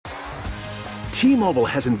T-Mobile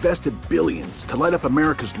has invested billions to light up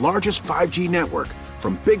America's largest 5G network,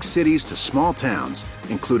 from big cities to small towns,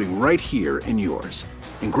 including right here in yours.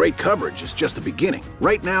 And great coverage is just the beginning.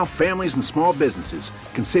 Right now, families and small businesses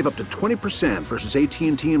can save up to 20% versus AT&T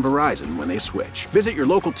and Verizon when they switch. Visit your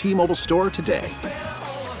local T-Mobile store today.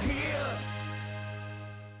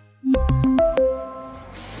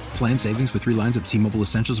 Plan savings with 3 lines of T-Mobile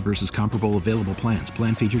Essentials versus comparable available plans.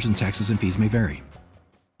 Plan features and taxes and fees may vary.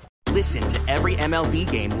 Listen to every MLB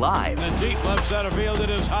game live. In the deep left center field, it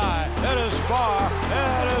is high, it is far,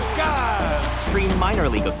 it is gone. Stream minor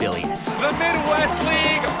league affiliates. The Midwest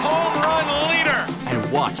League home run leader.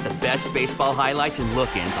 And watch the best baseball highlights and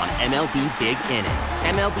look-ins on MLB Big Inning.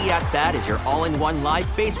 MLB At Bat is your all-in-one live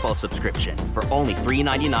baseball subscription for only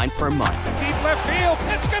 $3.99 per month. Deep left field,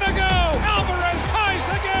 it's gonna go. Alvarez ties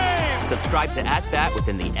the game. Subscribe to At Bat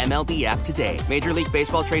within the MLB app today. Major League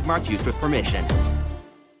Baseball trademarks used with permission.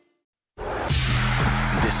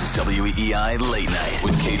 This is WEEI Late Night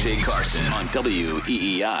with KJ Carson on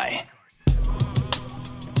WEEI.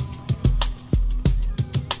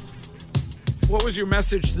 What was your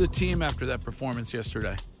message to the team after that performance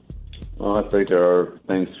yesterday? Well, I think there are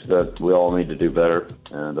things that we all need to do better,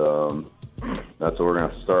 and that's what we're going to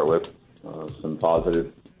have to start with.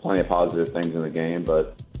 Plenty of positive things in the game,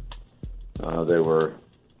 but they were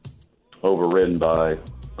overridden by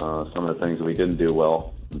some of the things that we didn't do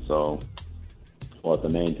well, and so we'll have to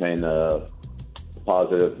maintain the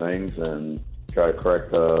positive things and try to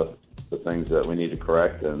correct the things that we need to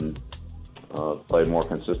correct and play more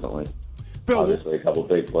consistently. Bill, obviously, a couple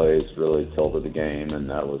big plays really tilted the game, and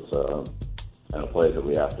that was kind of plays that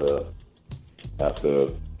we have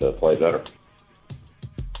to play better.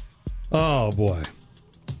 Oh, boy.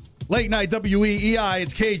 Late night WEEI,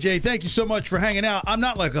 it's KJ. Thank you so much for hanging out. I'm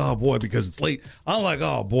not like, oh, boy, because it's late. I'm like,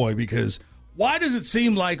 oh, boy, because why does it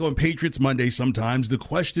seem like on Patriots Monday sometimes the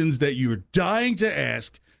questions that you're dying to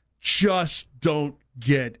ask just don't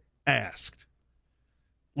get asked?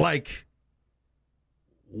 Like,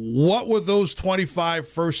 what were those 25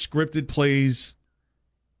 first scripted plays,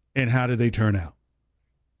 and how did they turn out?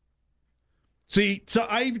 See, so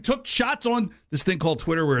I even took shots on this thing called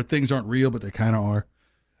Twitter where things aren't real, but they kind of are.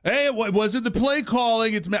 Hey, was it the play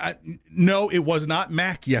calling? No, it was not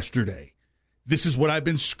Mac yesterday. This is what I've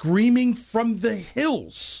been screaming from the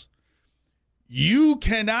hills. You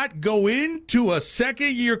cannot go into a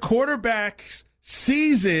second-year quarterback's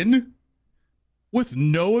season with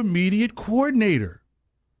no immediate coordinator,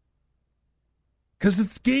 because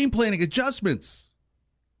it's game planning adjustments.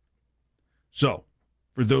 So,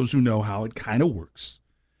 for those who know how it kind of works,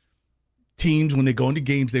 teams, when they go into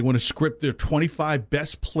games, they want to script their 25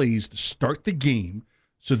 best plays to start the game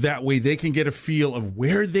so that way they can get a feel of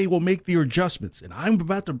where they will make their adjustments. And I'm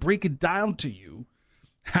about to break it down to you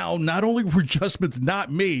how not only were adjustments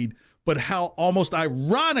not made, but how almost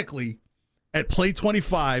ironically at play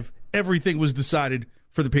 25, everything was decided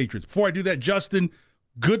for the Patriots. Before I do that, Justin,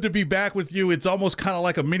 good to be back with you. It's almost kind of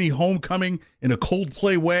like a mini homecoming in a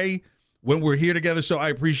Coldplay way when we're here together, so I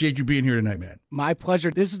appreciate you being here tonight, man. My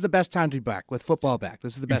pleasure. This is the best time to be back with football back.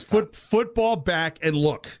 This is the best time. Football back, and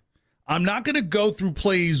look, I'm not going to go through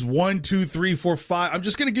plays 1, 2, 3, 4, 5. I'm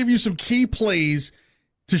just going to give you some key plays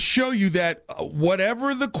to show you that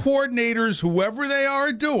whatever the coordinators, whoever they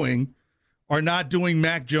are doing not doing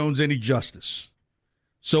Mac Jones any justice.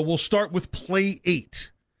 So we'll start with play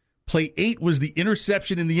 8. Play 8 was the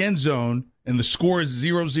interception in the end zone, and the score is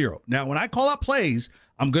 0-0. Now, when I call out plays,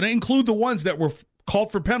 I'm going to include the ones that were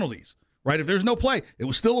called for penalties, right? If there's no play, it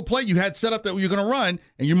was still a play you had set up that you're going to run,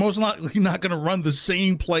 and you're most likely not going to run the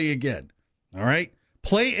same play again, all right?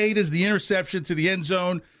 Play 8 is the interception to the end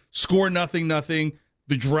zone, score 0-0.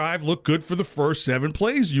 The drive looked good for the first 7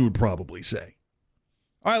 plays, you would probably say.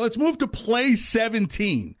 All right, let's move to play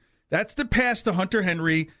 17. That's the pass to Hunter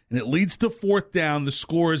Henry, and it leads to 4th down. The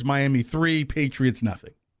score is Miami 3, Patriots 0.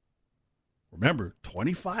 Remember,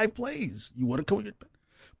 25 plays. You want to go?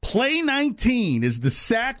 Play 19 is the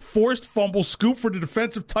sack, forced fumble, scoop for the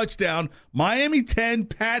defensive touchdown. Miami 10,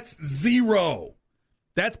 Pats 0.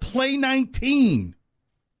 That's play 19.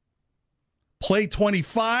 Play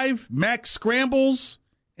 25, Mac scrambles,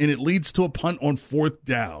 and it leads to a punt on 4th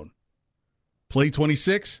down. Play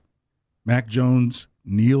 26, Mac Jones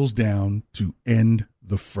kneels down to end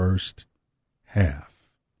the first half.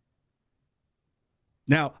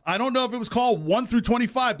 Now, I don't know if it was called 1 through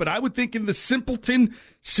 25, but I would think in the simpleton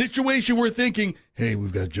situation we're thinking, hey,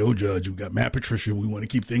 we've got Joe Judge, we've got Matt Patricia, we want to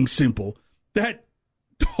keep things simple, that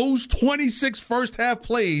those 26 first-half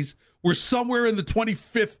plays were somewhere in the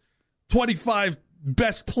 25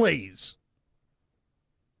 best plays.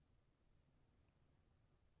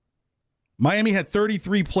 Miami had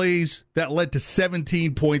 33 plays that led to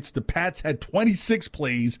 17 points. The Pats had 26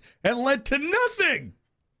 plays and led to nothing.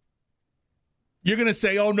 You're going to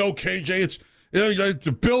say, oh, no, KJ, it's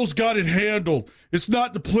the Bills got it handled. It's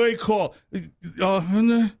not the play call. Look,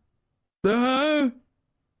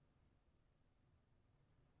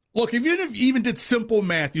 if you even did simple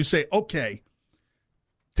math, you say, okay,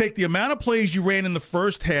 take the amount of plays you ran in the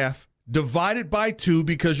first half, divide it by 2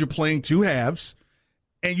 because you're playing 2 halves,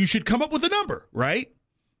 and you should come up with a number, right?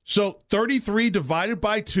 So 33 divided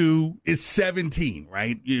by 2 is 17,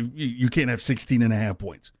 right? You can't have 16.5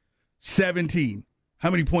 points. 17.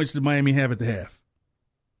 How many points did Miami have at the half?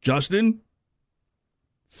 Justin?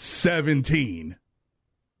 17.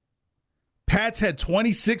 Pats had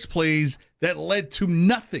 26 plays that led to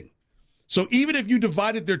nothing. So even if you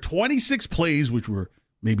divided their 26 plays, which were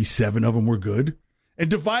maybe 7 of them were good, and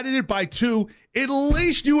divided it by 2, at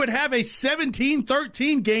least you would have a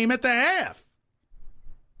 17-13 game at the half.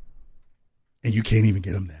 And you can't even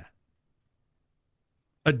get them that.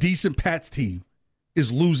 A decent Pats team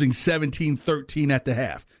is losing 17-13 at the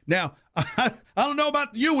half. Now, I don't know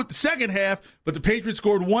about you with the second half, but the Patriots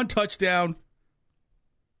scored 1 touchdown.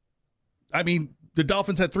 I mean, the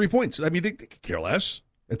Dolphins had 3 points. I mean, they could care less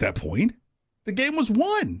at that point. The game was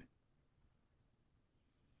won.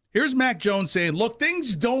 Here's Mac Jones saying, look,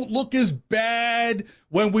 things don't look as bad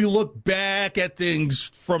when we look back at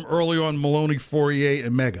things from early on Maloney, Fourier,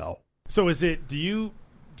 and Mego. So do you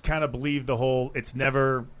kind of believe the whole it's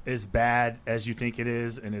never as bad as you think it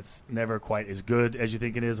is and it's never quite as good as you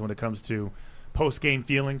think it is when it comes to post-game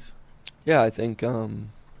feelings? Yeah, I think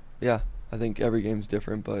every game's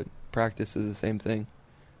different, but practice is the same thing.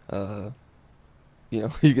 You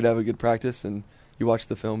could have a good practice and you watch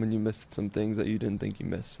the film and you missed some things that you didn't think you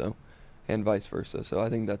missed, and vice versa. So I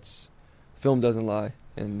think film doesn't lie,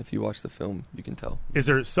 and if you watch the film, you can tell. Is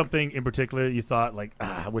there something in particular you thought, like,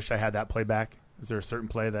 I wish I had that play back? Is there a certain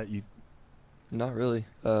play that you... Not really.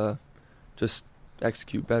 Just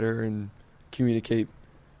execute better and communicate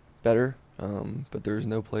better. But there's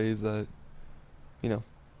no plays that,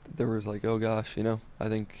 there was like, oh gosh, I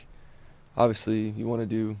think obviously you want to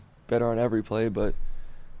do better on every play, but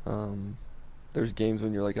there's games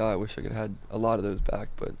when you're like, I wish I could have had a lot of those back,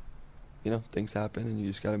 but, things happen and you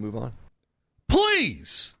just got to move on.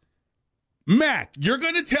 Please, Mac, you're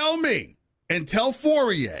going to tell me and tell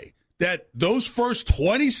Fourier that those first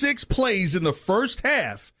 26 plays in the first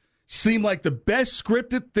half seem like the best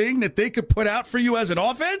scripted thing that they could put out for you as an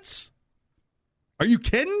offense? Are you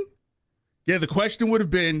kidding? Yeah, the question would have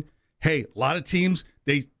been, hey, a lot of teams,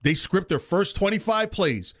 they script their first 25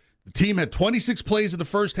 plays. The team had 26 plays in the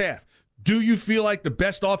first half. Do you feel like the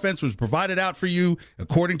best offense was provided out for you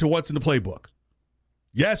according to what's in the playbook?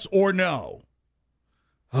 Yes or no?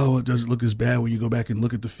 Oh, it doesn't look as bad when you go back and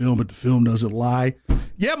look at the film, but the film doesn't lie.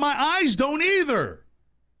 Yeah, my eyes don't either.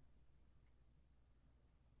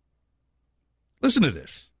 Listen to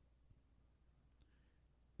this.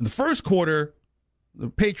 In the first quarter, the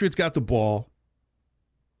Patriots got the ball.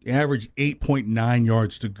 They averaged 8.9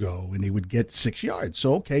 yards to go, and they would get 6 yards.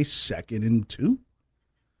 So, okay, 2nd and 2.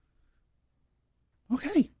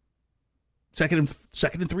 Okay. Second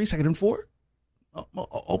and 3, 2nd and 4.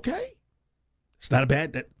 Okay. It's not a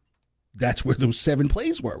bad. That's where those 7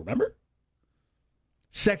 plays were, remember?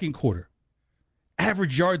 Second quarter.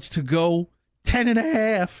 Average yards to go,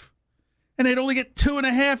 10.5. And they'd only get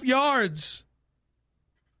 2.5 yards.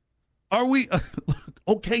 Are we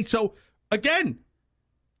okay? So again,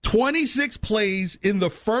 26 plays in the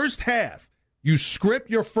first half. You script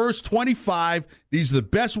your first 25. These are the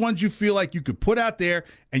best ones you feel like you could put out there,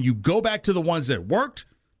 and you go back to the ones that worked,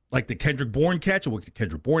 like the Kendrick Bourne catch. We'll get to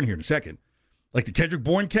Kendrick Bourne here in a second. Like the Kendrick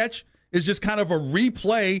Bourne catch is just kind of a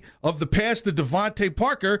replay of the pass to Devontae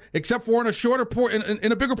Parker, except for in a shorter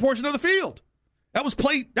in a bigger portion of the field. That was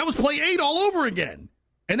play 8 all over again,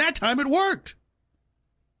 and that time it worked.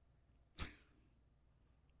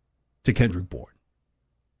 To Kendrick Bourne.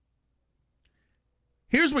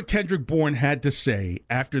 Here's what Kendrick Bourne had to say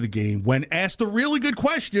after the game when asked a really good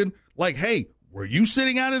question, like, hey, were you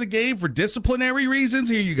sitting out of the game for disciplinary reasons?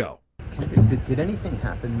 Here you go. Did anything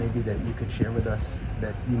happen maybe that you could share with us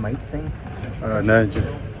that you might think? No,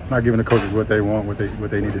 just not giving the coaches what they want, what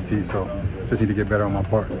they need to see, so just need to get better on my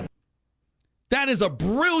part. That is a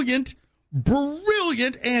brilliant,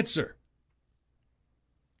 brilliant answer.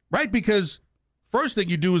 Right? Because first thing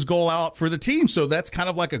you do is go out for the team. So that's kind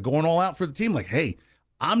of like a going all out for the team. Like, hey,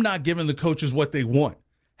 I'm not giving the coaches what they want.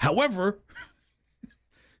 However,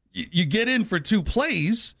 you get in for 2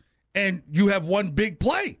 plays and you have 1 big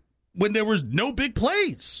play when there was no big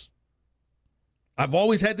plays. I've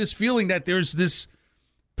always had this feeling that there's this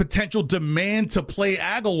potential demand to play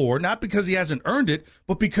Aguilar, not because he hasn't earned it,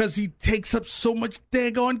 but because he takes up so much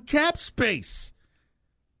daggone cap space.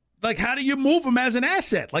 Like, how do you move him as an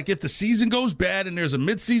asset? Like, if the season goes bad and there's a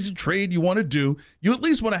midseason trade you want to do, you at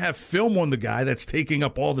least want to have film on the guy that's taking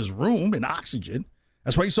up all this room and oxygen.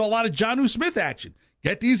 That's why you saw a lot of Jonnu Smith action.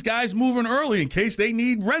 Get these guys moving early in case they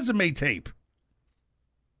need resume tape.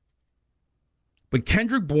 But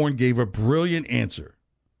Kendrick Bourne gave a brilliant answer.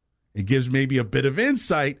 It gives maybe a bit of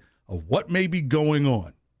insight of what may be going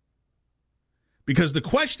on. Because the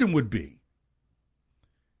question would be,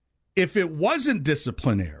 if it wasn't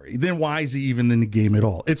disciplinary, then why is he even in the game at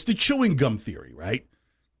all? It's the chewing gum theory, right?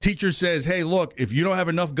 Teacher says, hey, look, if you don't have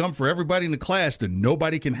enough gum for everybody in the class, then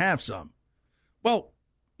nobody can have some. Well,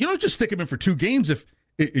 you don't just stick him in for 2 games if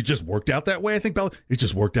it just worked out that way. I think it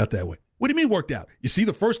just worked out that way. What do you mean worked out? You see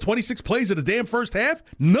the first 26 plays of the damn first half?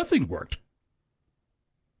 Nothing worked.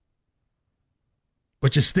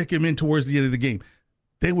 But you stick him in towards the end of the game.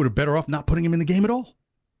 They would have better off not putting him in the game at all.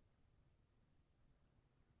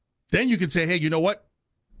 Then you could say, hey, you know what?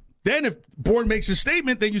 Then if Bourne makes a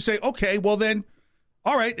statement, then you say, okay, well then,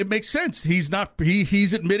 all right, it makes sense. He's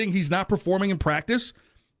admitting he's not performing in practice.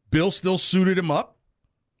 Bill still suited him up.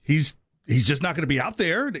 He's just not going to be out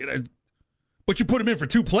there. But you put him in for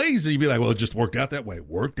 2 plays, and you'd be like, well, it just worked out that way.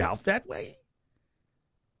 Worked out that way?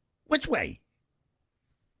 Which way?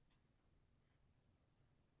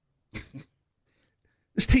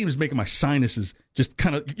 This team is making my sinuses just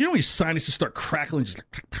kind of, you know, when your sinuses start crackling, just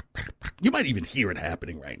like, you might even hear it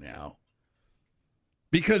happening right now.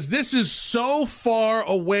 Because this is so far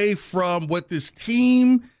away from what this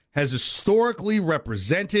team has historically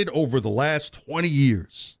represented over the last 20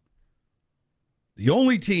 years. The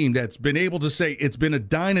only team that's been able to say it's been a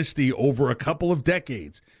dynasty over a couple of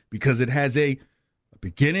decades because it has a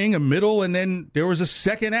beginning, a middle, and then there was a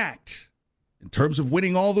second act in terms of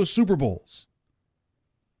winning all those Super Bowls.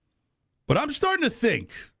 But I'm starting to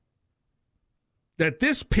think that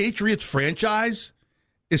this Patriots franchise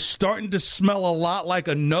is starting to smell a lot like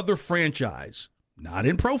another franchise, not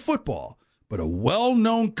in pro football, but a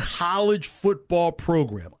well-known college football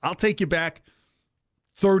program. I'll take you back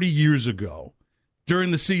 30 years ago.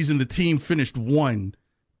 During the season, the team finished 1,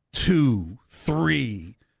 2,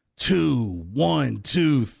 3, 2, 1,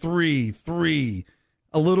 2, 3, 3.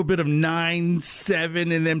 A little bit of 9,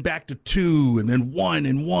 7, and then back to 2, and then 1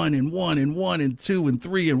 and 1 and 1 and 1 and 2 and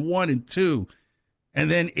 3 and 1 and 2,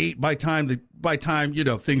 and then 8 by time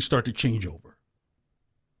things start to change over.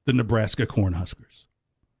 The Nebraska Cornhuskers.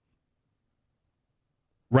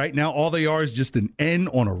 Right now, all they are is just an N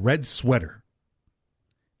on a red sweater.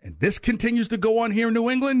 And this continues to go on here in New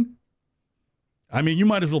England. I mean, you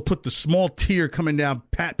might as well put the small tear coming down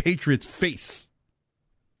Pat Patriot's face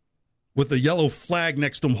with a yellow flag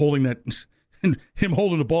next to him holding that, and him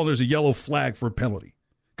holding the ball, there's a yellow flag for a penalty.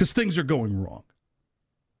 Because things are going wrong.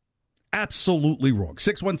 Absolutely wrong.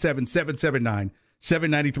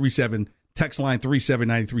 617-779-7937. Text line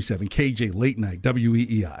 37937. KJ Late Night,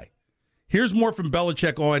 WEEI. Here's more from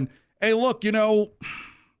Belichick on, hey, look,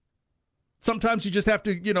 sometimes you just have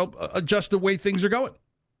to, adjust the way things are going.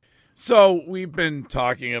 So we've been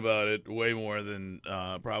talking about it way more than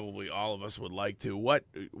probably all of us would like to. What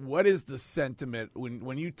is the sentiment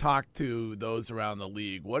when you talk to those around the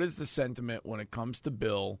league? What is the sentiment when it comes to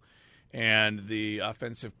Bill and the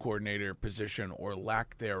offensive coordinator position or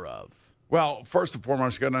lack thereof? Well, first and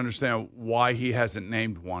foremost, you got to understand why he hasn't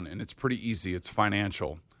named one, and it's pretty easy. It's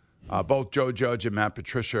financial. Both Joe Judge and Matt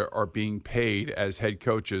Patricia are being paid as head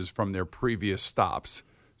coaches from their previous stops.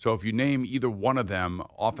 So if you name either one of them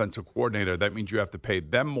offensive coordinator, that means you have to pay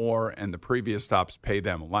them more and the previous stops pay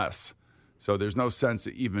them less. So there's no sense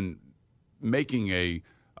of even making a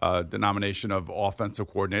denomination of offensive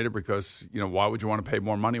coordinator because, why would you want to pay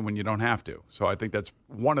more money when you don't have to? So I think that's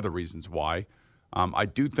one of the reasons why. I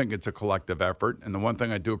do think it's a collective effort. And the one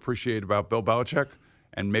thing I do appreciate about Bill Belichick,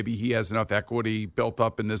 and maybe he has enough equity built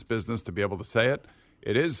up in this business to be able to say it,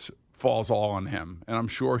 falls all on him. And I'm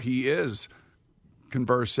sure he is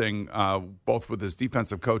conversing both with his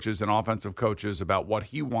defensive coaches and offensive coaches about what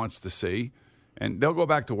he wants to see. And they'll go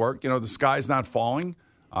back to work. The sky's not falling.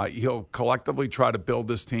 He'll collectively try to build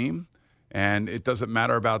this team. And it doesn't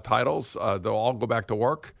matter about titles. They'll all go back to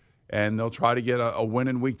work. And they'll try to get a win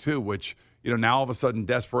in week 2, which, now all of a sudden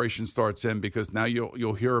desperation starts in because now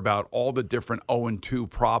you'll hear about all the different 0-2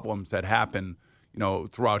 problems that happen,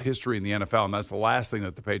 throughout history in the NFL. And that's the last thing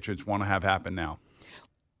that the Patriots want to have happen now.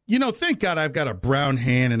 Thank God I've got a brown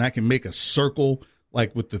hand and I can make a circle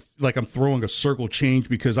like I'm throwing a circle change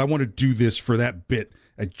because I want to do this for that bit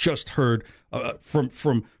I just heard from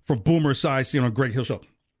Boomer Esiason on Greg Hill Show.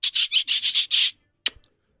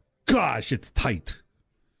 gosh, it's tight.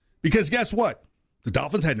 Because guess what? The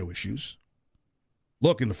Dolphins had no issues.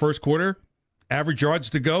 Look, in the first quarter, average yards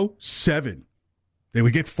to go, 7. They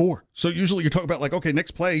would get 4. So usually you're talking about like, okay,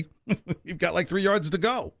 next play, you've got like 3 yards to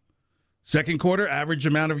go. Second quarter, average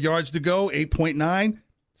amount of yards to go, 8.9,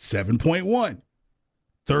 7.1.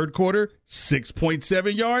 Third quarter,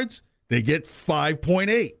 6.7 yards. They get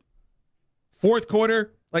 5.8. Fourth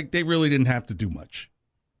quarter, like they really didn't have to do much.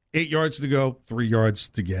 8 yards to go, 3 yards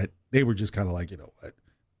to get. They were just kind of like, you know what?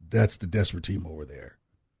 That's the desperate team over there.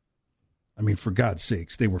 I mean, for God's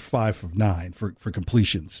sakes, they were 5 of 9 for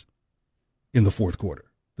completions in the fourth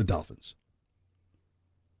quarter, the Dolphins.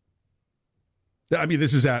 I mean,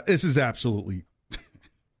 this is absolutely.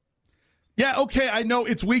 Yeah, okay, I know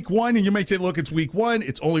it's week 1, and you may say, look, it's week 1,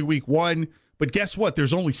 it's only week 1, but guess what?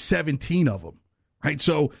 There's only 17 of them, right?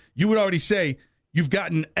 So you would already say you've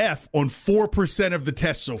got an F on 4% of the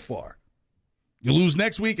test so far. You lose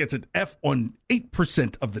next week, it's an F on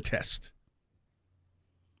 8% of the test.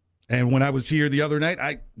 And when I was here the other night,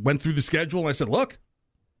 I went through the schedule, and I said, look,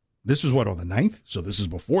 this is what, on the 9th? So this is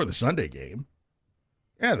before the Sunday game.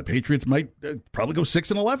 Yeah, the Patriots might probably go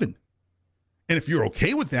 6-11. And if you're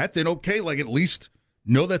okay with that, then okay, like at least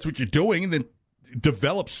know that's what you're doing and then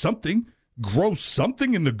develop something, grow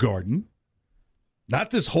something in the garden.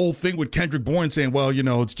 Not this whole thing with Kendrick Bourne saying, well, you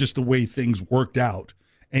know, it's just the way things worked out.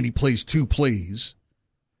 And he plays 2 plays.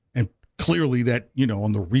 And clearly that, you know,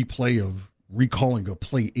 on the replay of recalling a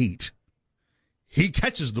play 8, he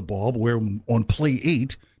catches the ball where on play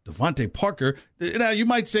 8, Devontae Parker, now you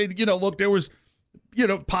might say, you know, look, there was, you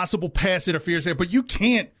know, possible pass interference there, but you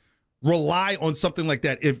can't rely on something like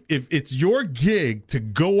that. If it's your gig to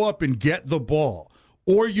go up and get the ball,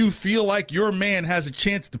 or you feel like your man has a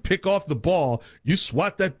chance to pick off the ball, you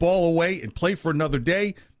swat that ball away and play for another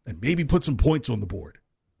day and maybe put some points on the board.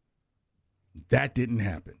 That didn't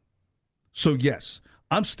happen. So, yes,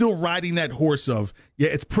 I'm still riding that horse of, yeah,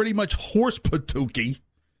 it's pretty much horse patookie.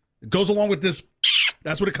 It goes along with this,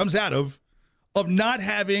 that's what it comes out of not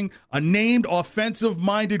having a named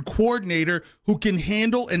offensive-minded coordinator who can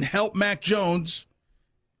handle and help Mac Jones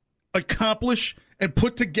accomplish and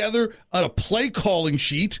put together a play-calling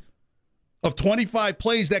sheet of 25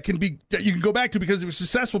 plays that you can go back to because it was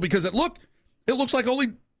successful, because it looks like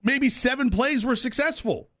only maybe 7 plays were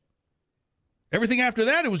successful. Everything after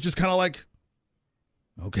that, it was just kind of like,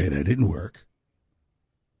 okay, that didn't work.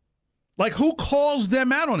 Like, who calls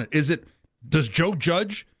them out on it? Does Joe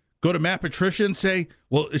Judge go to Matt Patricia and say,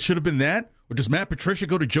 well, it should have been that? Or does Matt Patricia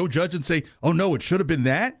go to Joe Judge and say, oh, no, it should have been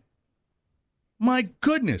that? My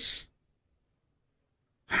goodness.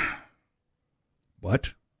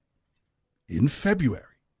 But in February,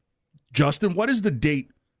 Justin, what is the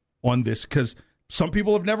date on this? Because some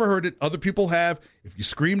people have never heard it. Other people have. If you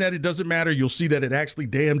scream that it doesn't matter, you'll see that it actually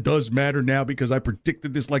damn does matter now, because I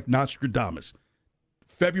predicted this like Nostradamus.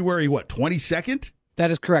 February, what, 22nd? That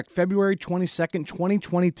is correct. February 22nd,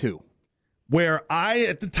 2022. Where I,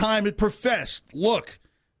 at the time, had professed, look,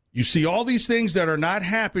 you see all these things that are not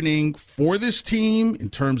happening for this team in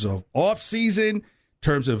terms of offseason, in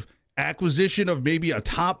terms of acquisition of maybe a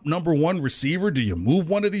top number 1 receiver. Do you move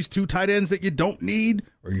one of these 2 tight ends that you don't need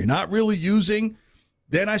or you're not really using?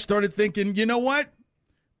 Then I started thinking, you know what?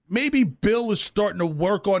 Maybe Bill is starting to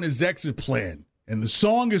work on his exit plan. And the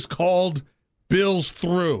song is called Bill's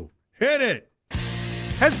Through. Hit it.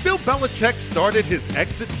 Has Bill Belichick started his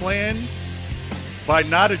exit plan by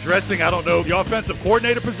not addressing, the offensive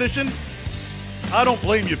coordinator position? I don't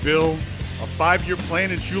blame you, Bill. A 5-year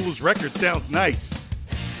plan in Shula's record sounds nice.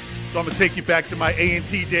 So I'm going to take you back to my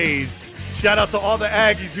A&T days. Shout out to all the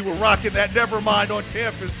Aggies who were rocking that Nevermind on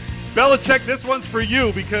campus. Belichick, this one's for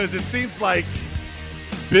you, because it seems like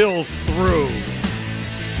Bill's through.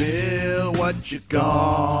 Bill, what you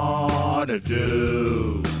gonna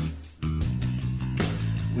do?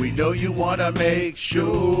 We know you want to make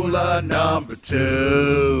Shula number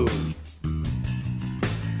 2.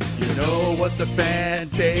 You know what the fan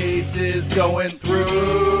base is going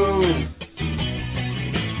through.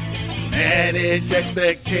 Manage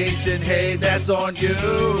expectations, hey, that's on you.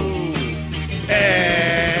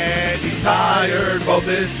 And he's hired both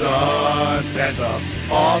his sons, and the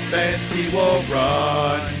offense he will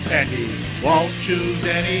run, and he won't choose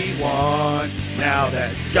anyone now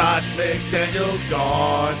that Josh McDaniels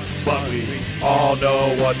gone. But we all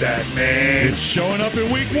know what that means. It's showing up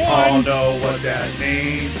in week 1. All know what that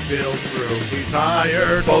means. Bill's through. He's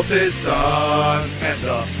hired both his sons, and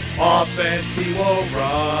the offense he will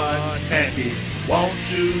run, and he won't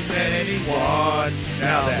choose anyone.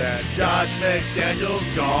 Now that Josh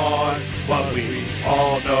McDaniels gone, but we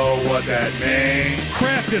all know what that means.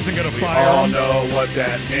 Kraft isn't going to We fire all him. know what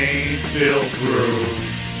that means. Bill screwed.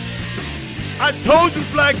 I told you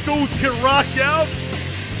black dudes can rock out.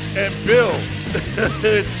 And Bill,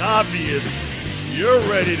 it's obvious you're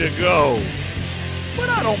ready to go. But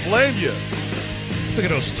I don't blame you. Look at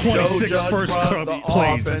those 26 Joe Judge first runs the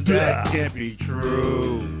plays. offense. That can't be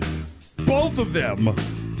true. Both of them.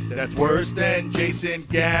 That's worse than Jason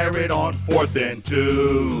Garrett on 4th and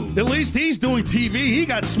 2. At least he's doing TV. He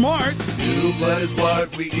got smart. New blood is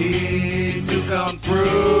what we need to come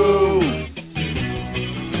through.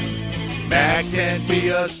 Mac can be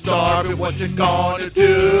a star, but what you gonna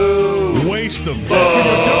do? Waste him.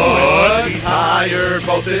 But he's hired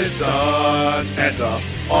both his sons, and the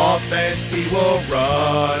offense he will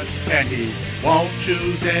run, and he won't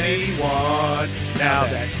choose anyone. Now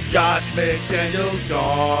that Josh McDaniels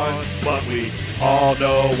gone, but we all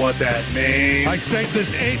know what that means. I said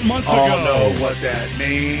this 8 months all ago. know what that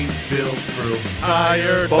means. Bill Screw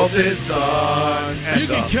hired both his sons. And You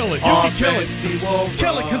can the kill it. You can kill it. offense he will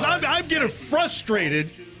Kill it, because run. I'm getting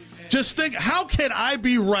frustrated. Just think, how can I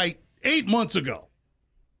be right 8 months ago?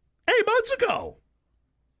 8 months ago.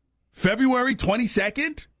 February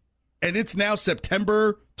 22nd? And it's now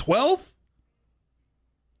September 12th?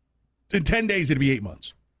 In 10 days, it'd be 8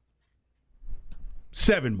 months.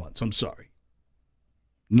 7 months, I'm sorry.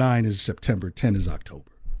 9 is September, 10 is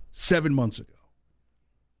October. 7 months ago.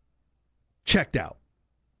 Checked out.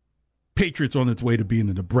 Patriots on its way to being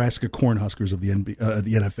the Nebraska Cornhuskers of the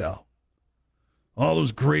NFL. All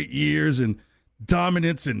those great years and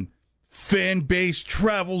dominance and fan base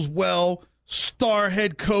travels well, star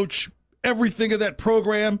head coach, everything of that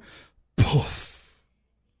program. Poof.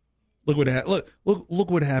 Look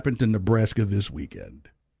what happened to Nebraska this weekend.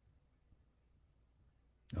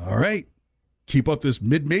 All right. Keep up this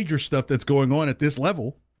mid-major stuff that's going on at this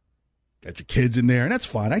level. Got your kids in there, and that's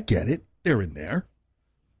fine. I get it. They're in there.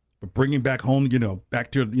 But bringing back home,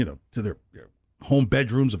 back to, to their home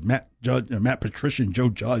bedrooms of Matt Patricia and Joe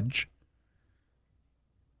Judge.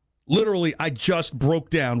 Literally, I just broke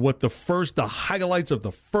down what the highlights of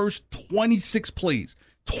the first 26 plays.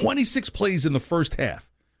 26 plays in the first half.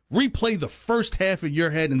 Replay the first half in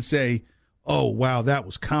your head and say, oh, wow, that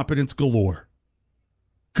was competence galore.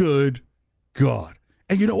 Good God.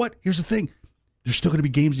 And you know what? Here's the thing. There's still going to be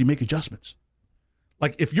games you make adjustments.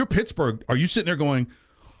 Like, if you're Pittsburgh, are you sitting there going,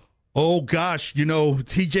 oh, gosh,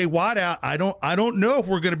 TJ Watt out. I don't know if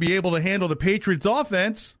we're going to be able to handle the Patriots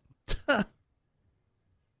offense.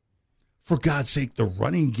 For God's sake, the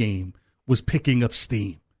running game was picking up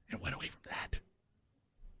steam. It went away from that.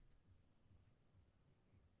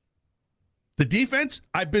 The defense,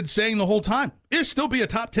 I've been saying the whole time, it'll still be a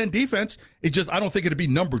top 10 defense. It's just I don't think it'll be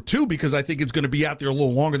number 2 because I think it's going to be out there a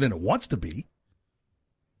little longer than it wants to be.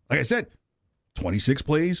 Like I said, 26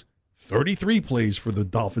 plays, 33 plays for the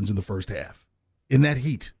Dolphins in the first half. In that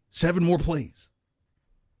heat, 7 more plays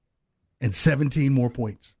and 17 more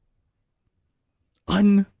points.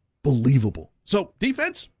 Unbelievable. So,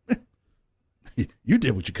 defense, you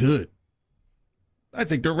did what you could. I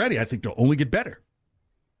think they're ready. I think they'll only get better.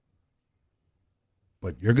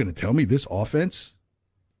 But you're going to tell me this offense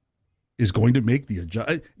is going to make the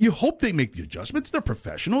adjustments? You hope they make the adjustments. They're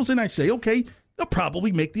professionals, and I say, okay, they'll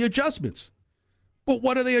probably make the adjustments. But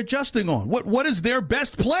what are they adjusting on? What is their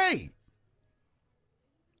best play?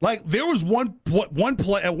 Like, there was one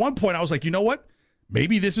play at one point I was like, you know what?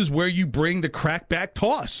 Maybe this is where you bring the crackback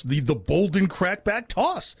toss, the Bolden crackback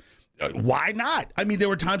toss. Why not? I mean, there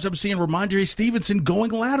were times I'm seeing Ramondre Stevenson going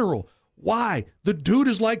lateral. Why? The dude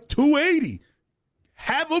is like 280.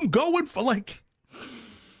 Have him going for my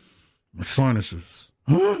sinuses.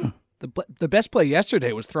 The best play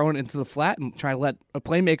yesterday was throwing it into the flat and trying to let a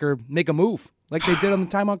playmaker make a move like they did on the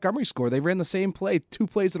Ty Montgomery score. They ran the same play 2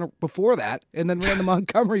 plays before that and then ran the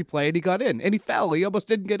Montgomery play and he got in. And he fell. He almost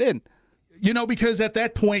didn't get in. Because at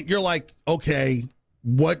that point you're like, okay,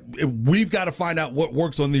 we've got to find out what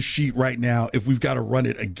works on this sheet right now if we've got to run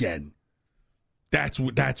it again. That's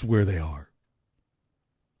where they are.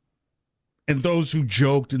 And those who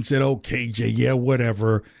joked and said, oh, KJ, yeah,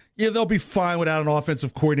 whatever. Yeah, they'll be fine without an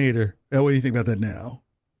offensive coordinator. What do you think about that now?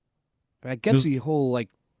 I get the whole,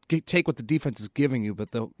 take what the defense is giving you, but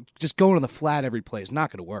just going on the flat every play is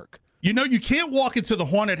not going to work. You can't walk into the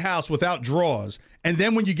haunted house without drawers, and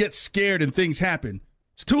then when you get scared and things happen,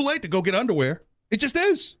 it's too late to go get underwear. It just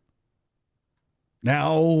is.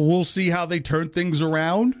 Now, we'll see how they turn things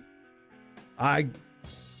around.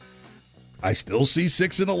 I still see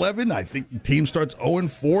 6-11. I think the team starts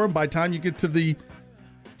 0-4, and by the time you get to the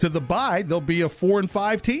to the bye, they'll be a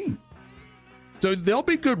 4-5 team. So there'll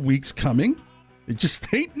be good weeks coming. It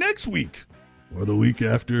just ain't next week or the week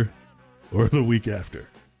after or the week after.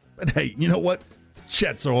 But hey, you know what? The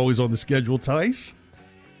Jets are always on the schedule, Tice.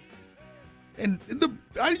 And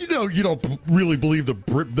you don't really believe the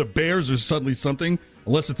Bears are suddenly something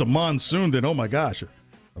unless it's a monsoon. Then, oh my gosh,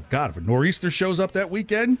 oh God, if a nor'easter shows up that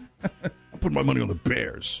weekend, I'm putting my money on the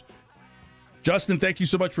Bears. Justin, thank you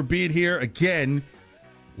so much for being here again.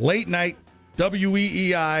 Late night,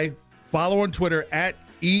 WEEI. Follow on Twitter at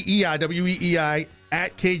EEI, WEEI,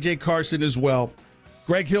 at KJ Carson as well.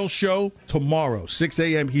 Greg Hill Show tomorrow, 6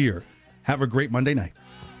 a.m. here. Have a great Monday night.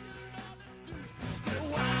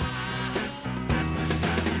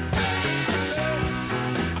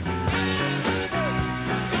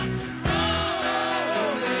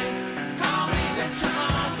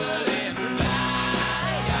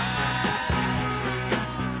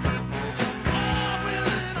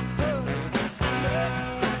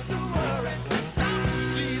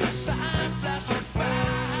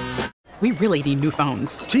 We really need new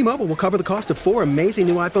phones. T-Mobile will cover the cost of 4 amazing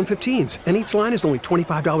new iPhone 15s, and each line is only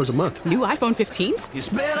 $25 a month. New iPhone 15s? It's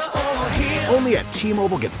better over here. Only at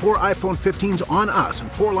T-Mobile, get 4 iPhone 15s on us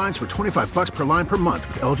and 4 lines for $25 per line per month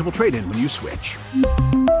with eligible trade-in when you switch.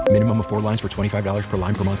 Minimum of 4 lines for $25 per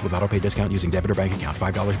line per month with autopay discount using debit or bank account.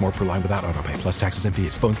 $5 more per line without autopay, plus taxes and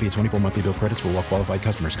fees. Phone fee at 24 monthly bill credits for well-qualified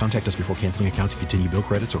customers. Contact us before canceling account to continue bill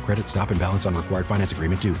credits or credit stop and balance on required finance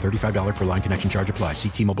agreement due. $35 per line connection charge applies. See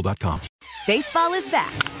T-Mobile.com. Baseball is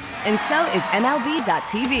back, and so is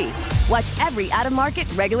MLB.tv. Watch every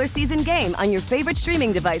out-of-market, regular season game on your favorite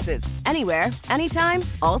streaming devices. Anywhere, anytime,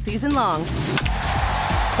 all season long.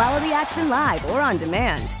 Follow the action live or on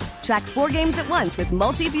demand. Track 4 games at once with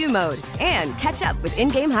multi-view mode and catch up with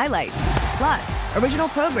in-game highlights. Plus, original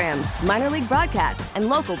programs, minor league broadcasts, and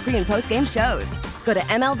local pre- and post-game shows. Go to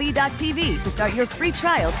MLB.tv to start your free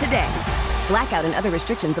trial today. Blackout and other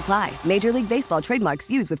restrictions apply. Major League Baseball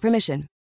trademarks used with permission.